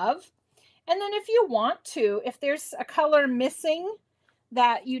some love. And then if you want to, if there's a color missing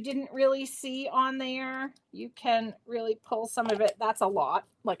that you didn't really see on there, you can really pull some of it. That's a lot.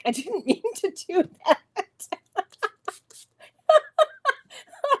 Like, I didn't mean to do that.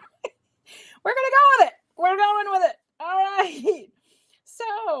 We're going to go with it. We're going with it. All right.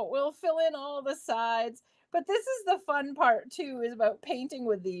 So we'll fill in all the sides. But this is the fun part too, is about painting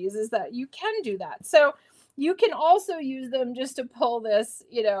with these, is that you can do that. So you can also use them just to pull this,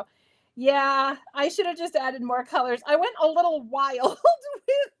 you know. Yeah, I should have just added more colors. I went a little wild with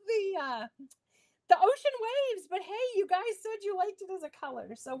the ocean waves, but hey, you guys said you liked it as a color.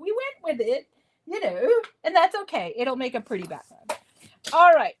 So we went with it, you know, and that's okay. It'll make a pretty background.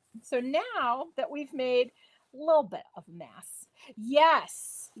 All right. So now that we've made a little bit of a mess.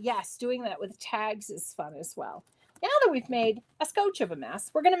 Yes, doing that with tags is fun as well. Now that we've made a scotch of a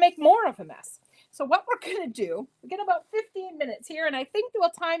mess, we're going to make more of a mess. So what we're going to do, we get about 15 minutes here, and I think we'll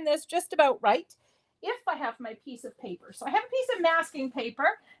time this just about right if I have my piece of paper. So I have a piece of masking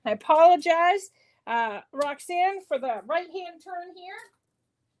paper. I apologize, Roxanne, for the right-hand turn here.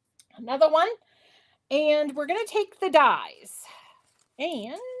 Another one. And we're going to take the dies.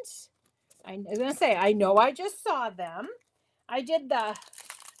 And I was going to say, I know I just saw them. I did the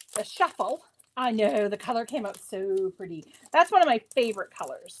shuffle. I know the color came out so pretty. That's one of my favorite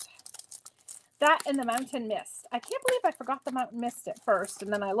colors. That and the mountain mist. I can't believe I forgot the mountain mist at first.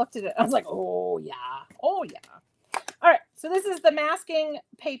 And then I looked at it. I was like, oh yeah. Oh yeah. All right. So this is the masking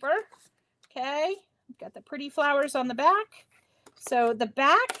paper. Okay. Got the pretty flowers on the back. So the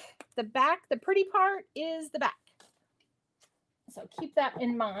pretty part is the back. So keep that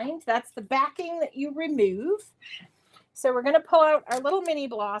in mind. That's the backing that you remove. So we're going to pull out our little mini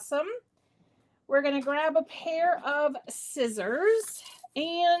blossom. We're going to grab a pair of scissors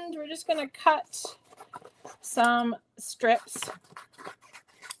and we're just going to cut some strips.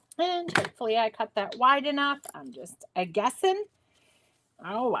 And hopefully I cut that wide enough. I'm just guessing.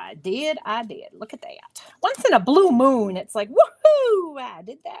 Oh, I did. Look at that. Once in a blue moon, it's like, woohoo, I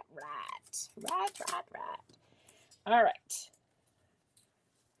did that right. Right. All right.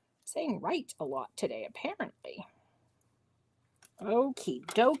 Saying right a lot today, apparently. Okie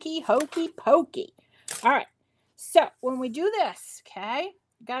dokie, hokey pokey. All right. So when we do this, okay,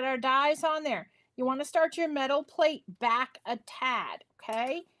 got our dies on there. You want to start your metal plate back a tad,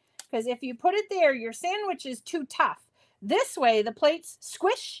 okay? Because if you put it there, your sandwich is too tough. This way, the plates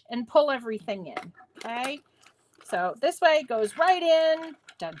squish and pull everything in, okay? So this way it goes right in.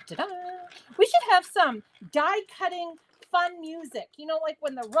 Dun, dun, dun. We should have some die cutting fun music. You know, like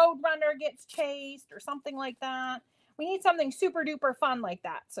when the Roadrunner gets chased or something like that. We need something super duper fun like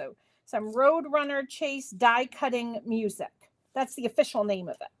that. So some Roadrunner chase die cutting music. That's the official name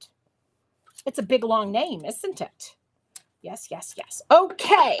of it. It's a big long name, isn't it? Yes.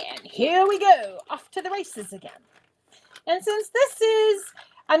 Okay, and here we go. Off to the races again. And since this is,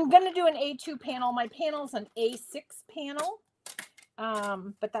 I'm going to do an A2 panel. My panel's an A6 panel,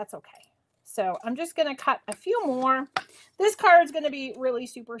 but that's okay. So I'm just going to cut a few more. This card is going to be really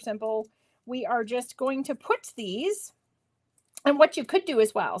super simple. We are just going to put these, and what you could do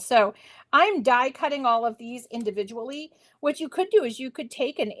as well. So I'm die cutting all of these individually. What you could do is you could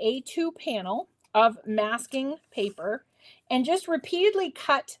take an A2 panel of masking paper and just repeatedly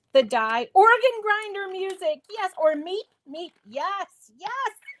cut the die. Organ grinder music, yes, or meep, yes.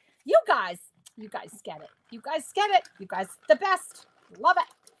 You guys get it. You guys the best. Love it.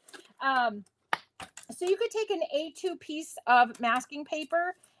 So you could take an A2 piece of masking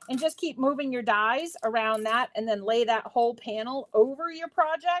paper and just keep moving your dies around that and then lay that whole panel over your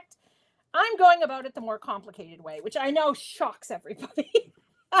project. I'm going about it the more complicated way, which I know shocks everybody.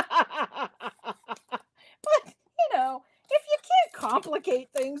 But, you know, if you can't complicate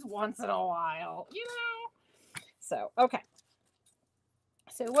things once in a while, you know. So, okay.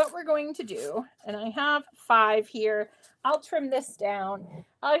 So what we're going to do, and I have 5 here. I'll trim this down.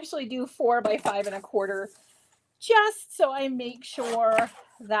 I'll actually do 4 by 5 1/4, just so I make sure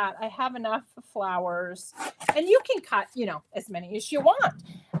that I have enough flowers. And you can cut, you know, as many as you want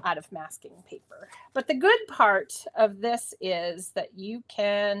out of masking paper. But the good part of this is that you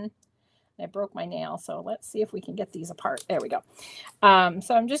can, I broke my nail, so let's see if we can get these apart. There we go.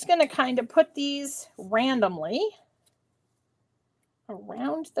 So I'm just going to kind of put these randomly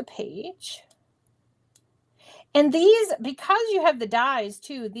around the page. And these, because you have the dies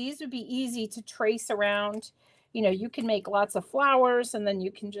too, these would be easy to trace around. You know, you can make lots of flowers, and then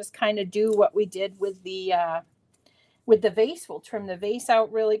you can just kind of do what we did with the vase. We'll trim the vase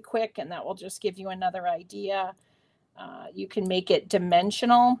out really quick, and that will just give you another idea. You can make it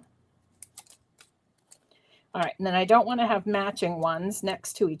dimensional. All right, and then I don't want to have matching ones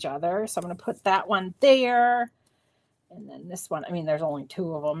next to each other, so I'm going to put that one there. And then this one, I mean, there's only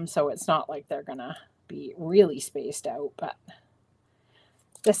 2 of them, so it's not like they're going to be really spaced out, but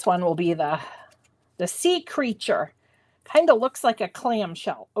this one will be the sea creature. Kind of looks like a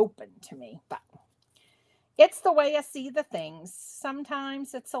clamshell open to me, but it's the way I see the things.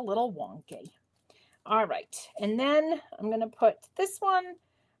 Sometimes it's a little wonky. All right, and then I'm going to put this one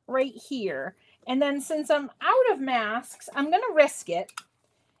right here. And then since I'm out of masks, I'm going to risk it.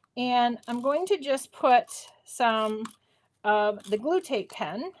 And I'm going to just put some of the glue tape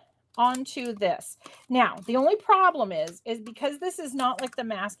pen onto this. Now, the only problem is because this is not like the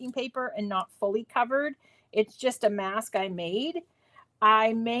masking paper and not fully covered, it's just a mask I made,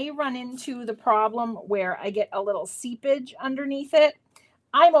 I may run into the problem where I get a little seepage underneath it.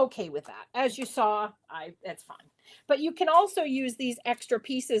 I'm okay with that. As you saw, that's fine. But you can also use these extra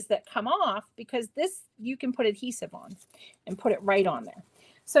pieces that come off, because this you can put adhesive on and put it right on there.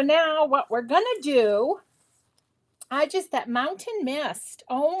 So now what we're going to do, that mountain mist.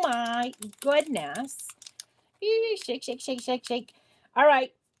 Oh my goodness. Shake, shake, shake, shake, shake. All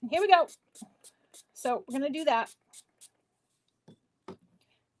right, here we go. So we're going to do that.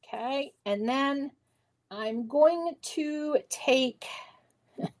 Okay, and then I'm going to take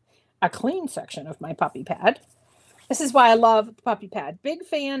a clean section of my puppy pad. This is why I love the puppy pad. Big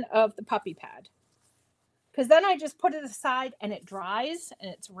fan of the puppy pad. Because then I just put it aside and it dries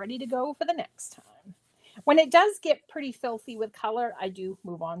and it's ready to go for the next time. When it does get pretty filthy with color, I do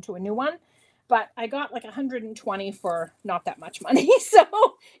move on to a new one. But I got like 120 for not that much money. So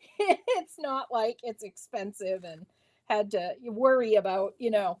it's not like it's expensive and had to worry about,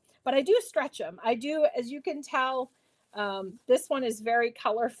 you know. But I do stretch them. I do, as you can tell, this one is very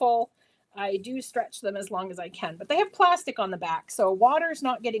colorful. I do stretch them as long as I can. But they have plastic on the back, so water's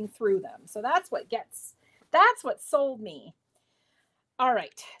not getting through them. So that's what gets That's what sold me. All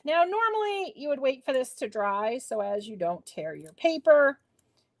right. Now, normally you would wait for this to dry so as you don't tear your paper.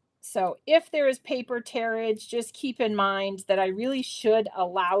 So if there is paper tearage, just keep in mind that I really should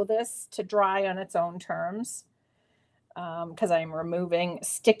allow this to dry on its own terms, because I'm removing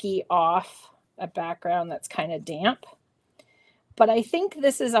sticky off a background that's kind of damp. But I think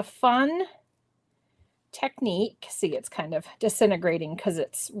this is a fun technique. See, it's kind of disintegrating because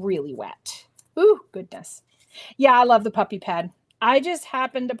it's really wet. Ooh, goodness. Yeah, I love the puppy pad. I just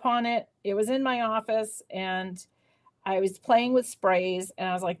happened upon it. It was in my office and I was playing with sprays and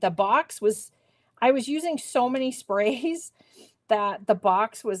I was like, I was using so many sprays that the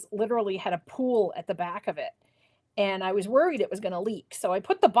box was literally had a pool at the back of it. And I was worried it was going to leak. So I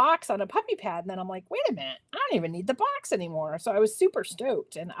put the box on a puppy pad and then I'm like, wait a minute, I don't even need the box anymore. So I was super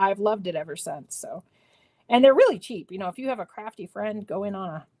stoked and I've loved it ever since. So, and they're really cheap. You know, if you have a crafty friend, go in on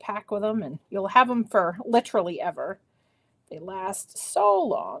a pack with them and you'll have them for literally ever. They last so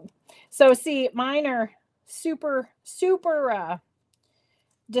long. So see, mine are super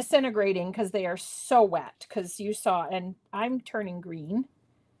disintegrating because they are so wet, because you saw, and I'm turning green.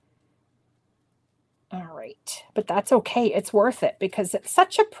 All right, but that's okay. It's worth it because it's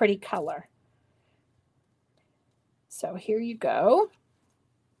such a pretty color. So here you go.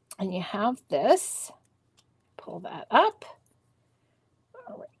 And you have this. Pull that up.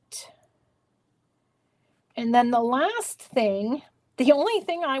 All right. And then the last thing, the only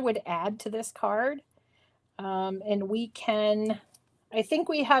thing I would add to this card, and I think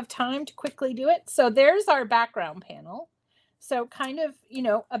we have time to quickly do it. So there's our background panel. So kind of, you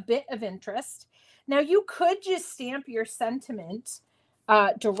know, a bit of interest. Now you could just stamp your sentiment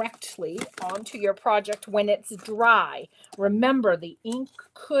directly onto your project when it's dry. Remember, the ink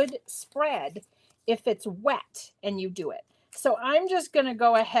could spread if it's wet and you do it. So I'm just going to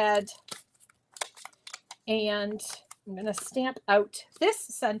go ahead and I'm going to stamp out this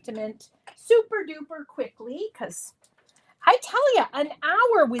sentiment super duper quickly, because I tell you, an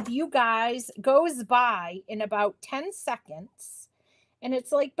hour with you guys goes by in about 10 seconds. And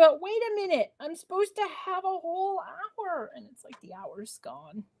it's like, but wait a minute, I'm supposed to have a whole hour. And it's like the hour's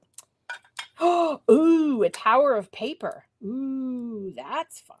gone. Oh, ooh, a tower of paper. Ooh,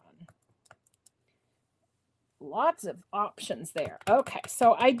 that's fun. Lots of options there. Okay,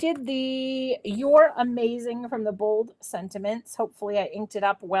 so I did the You're Amazing from the Bold Sentiments. Hopefully I inked it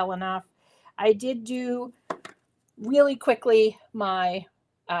up well enough. I did do really quickly my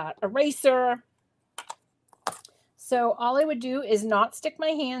eraser. So all I would do is not stick my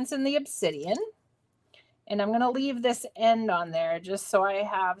hands in the obsidian. And I'm going to leave this end on there just so I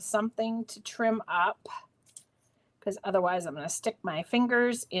have something to trim up, because otherwise I'm going to stick my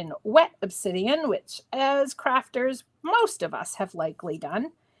fingers in wet obsidian, which as crafters, most of us have likely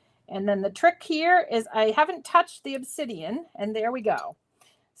done. And then the trick here is I haven't touched the obsidian, and there we go.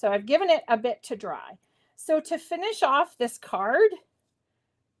 So I've given it a bit to dry. So to finish off this card,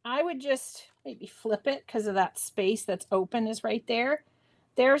 I would just maybe flip it because of that space that's open is right there.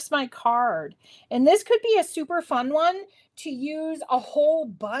 There's my card. And this could be a super fun one to use a whole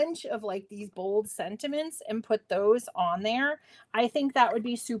bunch of like these bold sentiments and put those on there. I think that would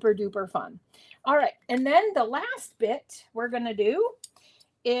be super duper fun. All right. And then the last bit we're going to do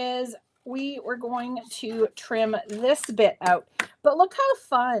is we're going to trim this bit out. But look how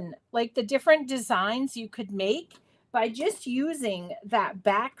fun, like the different designs you could make by just using that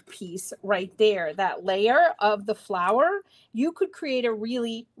back piece right there, that layer of the flower. You could create a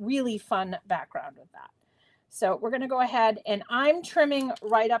really, really fun background with that. So we're going to go ahead, and I'm trimming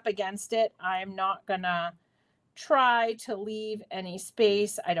right up against it. I'm not going to try to leave any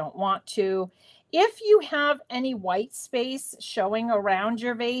space. I don't want to. If you have any white space showing around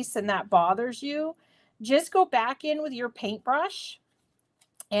your vase and that bothers you, just go back in with your paintbrush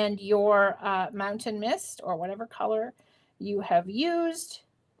and your mountain mist or whatever color you have used.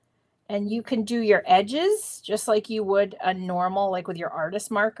 And you can do your edges just like you would a normal, like with your artist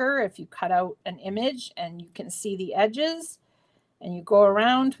marker. If you cut out an image and you can see the edges and you go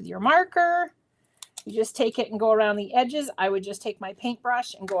around with your marker, you just take it and go around the edges. I would just take my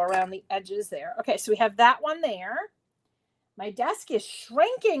paintbrush and go around the edges there. Okay, so we have that one there. My desk is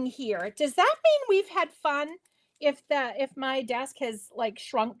shrinking here. Does that mean we've had fun? If my desk has like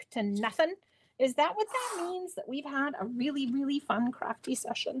shrunk to nothing, is that what that means? That we've had a really, really fun crafty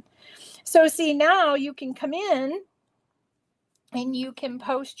session? So see, now you can come in and you can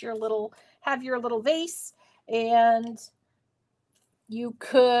post have your little vase, and you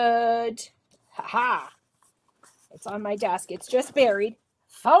could, it's on my desk. It's just buried.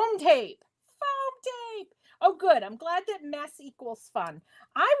 Foam tape. Oh, good. I'm glad that mess equals fun.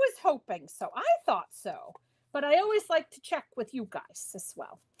 I was hoping so. I thought so. But I always like to check with you guys as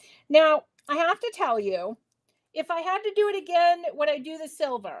well. Now, I have to tell you, if I had to do it again, would I do the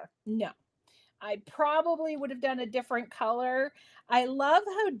silver? No. I probably would have done a different color. I love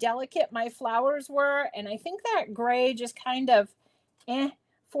how delicate my flowers were, and I think that gray just kind of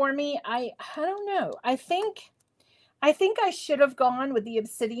for me. I don't know. I think I should have gone with the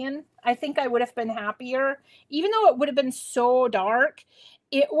obsidian. I think I would have been happier. Even though it would have been so dark,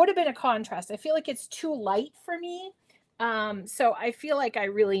 it would have been a contrast. I feel like it's too light for me. So I feel like I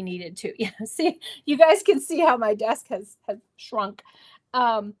really needed to. Yeah, see, you guys can see how my desk has shrunk.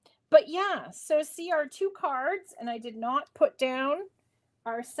 But yeah, so see our 2 cards, and I did not put down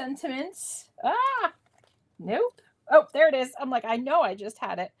our sentiments. Nope. Oh, there it is. I'm like, I know I just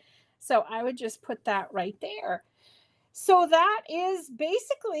had it. So I would just put that right there. So that is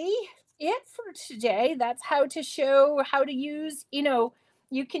basically it for today. That's how to show how to use,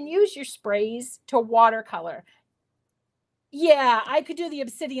 you can use your sprays to watercolor. Yeah, I could do the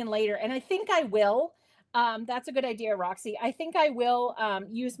obsidian later, and I think I will. That's a good idea, Roxy. I think I will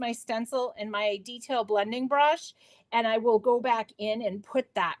use my stencil and my detail blending brush, and I will go back in and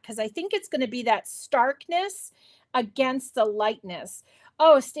put that, because I think it's going to be that starkness against the lightness.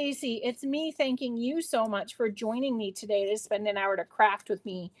 Oh, Stacy, it's me thanking you so much for joining me today to spend an hour to craft with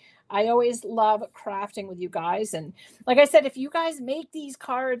me. I always love crafting with you guys. And like I said, if you guys make these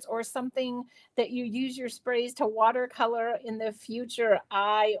cards or something that you use your sprays to watercolor in the future,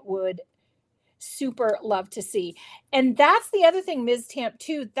 I would super love to see. And that's the other thing, Ms. Tamp,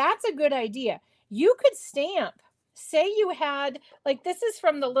 too. That's a good idea. You could stamp. Say you had, like, this is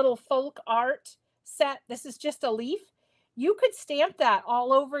from the little folk art set. This is just a leaf. You could stamp that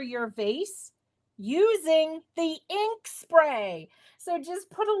all over your vase using the ink spray. So just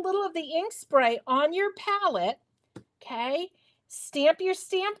put a little of the ink spray on your palette, okay? Stamp your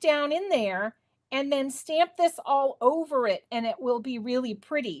stamp down in there, and then stamp this all over it, and it will be really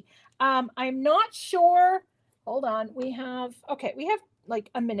pretty. I'm not sure. Hold on. We have like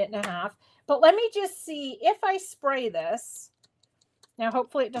a minute and a half, but let me just see if I spray this. Now,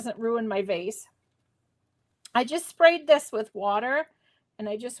 hopefully it doesn't ruin my vase. I just sprayed this with water, and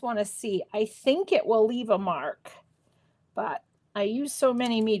I just want to see. I think it will leave a mark, but I use so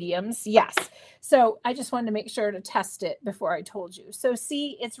many mediums. Yes. So I just wanted to make sure to test it before I told you. So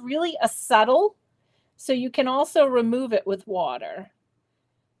see, it's really a subtle, so you can also remove it with water.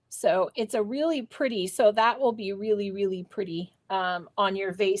 So it's a really pretty, so that will be really, really pretty on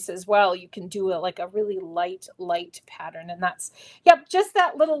your vase as well. You can do like a really light pattern. And that's, yep, just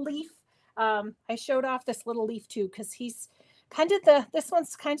that little leaf. I showed off this little leaf too, because he's kind of this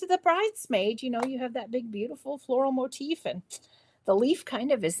one's kind of the bridesmaid. You have that big, beautiful floral motif, and the leaf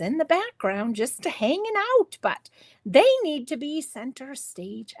kind of is in the background just hanging out, but they need to be center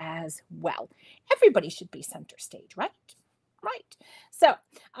stage as well. Everybody should be center stage, right? Right. So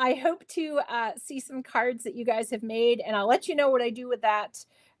I hope to see some cards that you guys have made, and I'll let you know what I do with that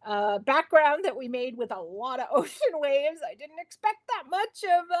background that we made with a lot of ocean waves. I didn't expect that much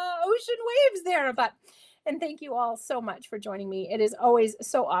of ocean waves there, and thank you all so much for joining me. It is always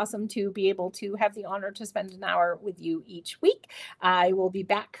so awesome to be able to have the honor to spend an hour with you each week. I will be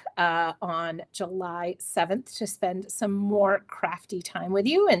back on July 7th to spend some more crafty time with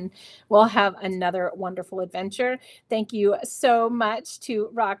you, and we'll have another wonderful adventure. Thank you so much to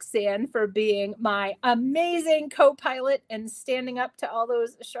Roxanne for being my amazing co-pilot and standing up to all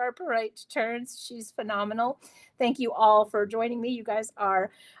those sharp right turns. She's phenomenal. Thank you all for joining me. You guys are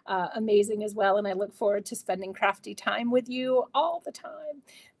amazing as well, and I look forward to spending crafty time with you all the time.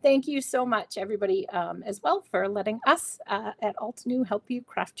 Thank you so much, everybody, as well, for letting us at Altenew help you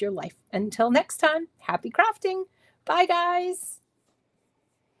craft your life. Until next time, happy crafting. Bye, guys.